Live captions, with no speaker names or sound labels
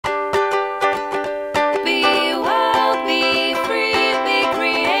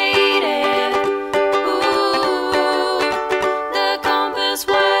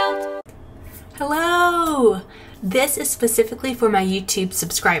This is specifically for my YouTube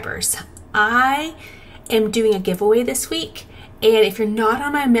subscribers. I am doing a giveaway this week, and if you're not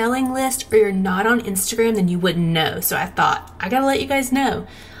on my mailing list or you're not on Instagram, then you wouldn't know. So I thought, I gotta let you guys know.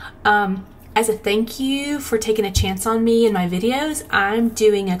 As a thank you for taking a chance on me in my videos, I'm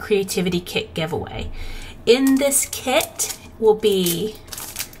doing a creativity kit giveaway. In this kit will be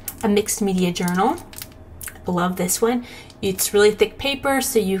a mixed media journal. I love this one. It's really thick paper,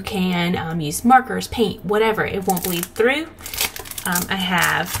 so you can use markers, paint, whatever. It won't bleed through. I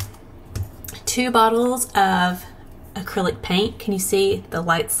have 2 bottles of acrylic paint. Can you see the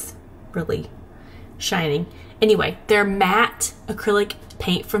lights really shining? Anyway, they're matte acrylic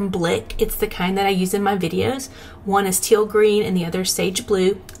paint from Blick. It's the kind that I use in my videos. One is teal green and the other sage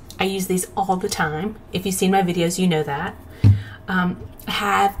blue. I use these all the time. If you've seen my videos, you know that. I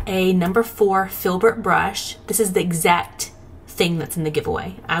have a number 4 filbert brush. This is the exact thing that's in the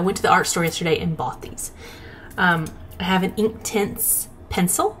giveaway. I went to the art store yesterday and bought these. I have an inktense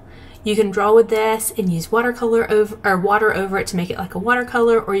pencil. You can draw with this and use watercolor over or water over it to make it like a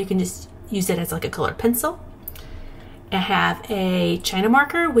watercolor, or you can just use it as like a colored pencil. I have a China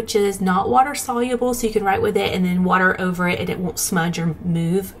marker, which is not water soluble, so you can write with it and then water over it and it won't smudge or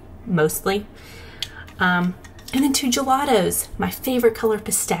move, mostly. And then 2 gelatos. My favorite color,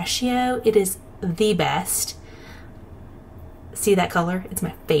 pistachio. It is the best. See that color? It's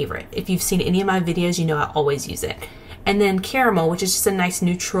my favorite. If you've seen any of my videos, you know I always use it. And then caramel, which is just a nice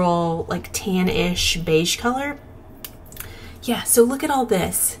neutral, like tan-ish beige color. Yeah, so look at all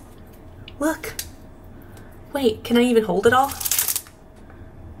this. Look. Wait, can I even hold it all?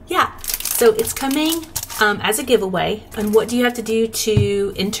 Yeah, so it's coming as a giveaway. And what do you have to do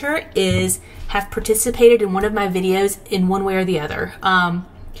to enter is have participated in one of my videos in one way or the other.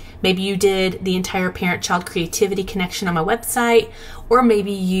 Maybe you did the entire parent-child creativity connection on my website, or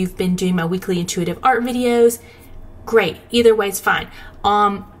maybe you've been doing my weekly intuitive art videos. Great, either way is fine.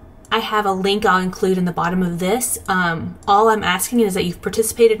 I have a link I'll include in the bottom of this. All I'm asking is that you've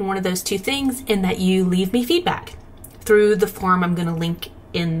participated in one of those 2 things and that you leave me feedback through the form I'm gonna link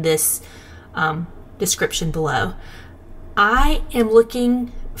in this description below. I am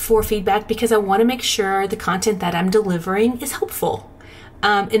looking for feedback because I wanna make sure the content that I'm delivering is helpful.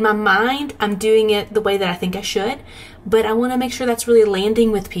 In my mind, I'm doing it the way that I think I should, but I want to make sure that's really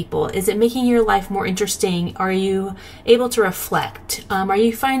landing with people. Is it making your life more interesting? Are you able to reflect? Are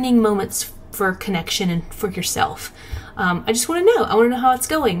you finding moments for connection and for yourself? I just want to know. I want to know how it's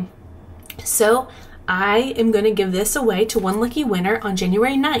going. So I am going to give this away to one lucky winner on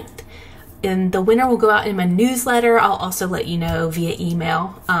January 9th. And the winner will go out in my newsletter. I'll also let you know via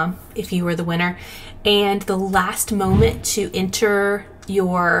email if you were the winner. And the last moment to enter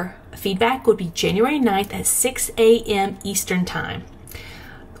your feedback would be January 9th at 6 a.m. Eastern Time.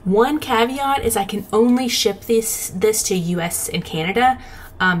 One caveat is I can only ship this to US and Canada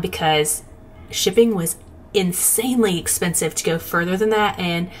because shipping was insanely expensive to go further than that.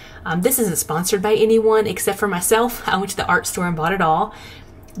 And this isn't sponsored by anyone except for myself. I went to the art store and bought it all.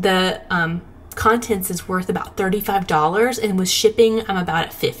 The contents is worth about $35, and with shipping I'm about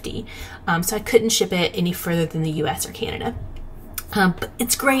at $50. So I couldn't ship it any further than the US or Canada. But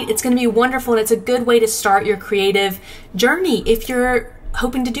it's great. It's going to be wonderful, and it's a good way to start your creative journey if you're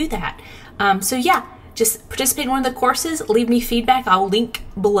hoping to do that. So yeah, just participate in one of the courses. Leave me feedback. I'll link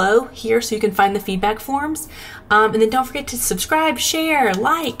below here so you can find the feedback forms. And then don't forget to subscribe, share,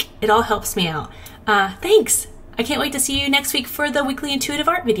 like. It all helps me out. Thanks. I can't wait to see you next week for the weekly intuitive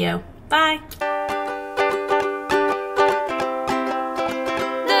art video. Bye.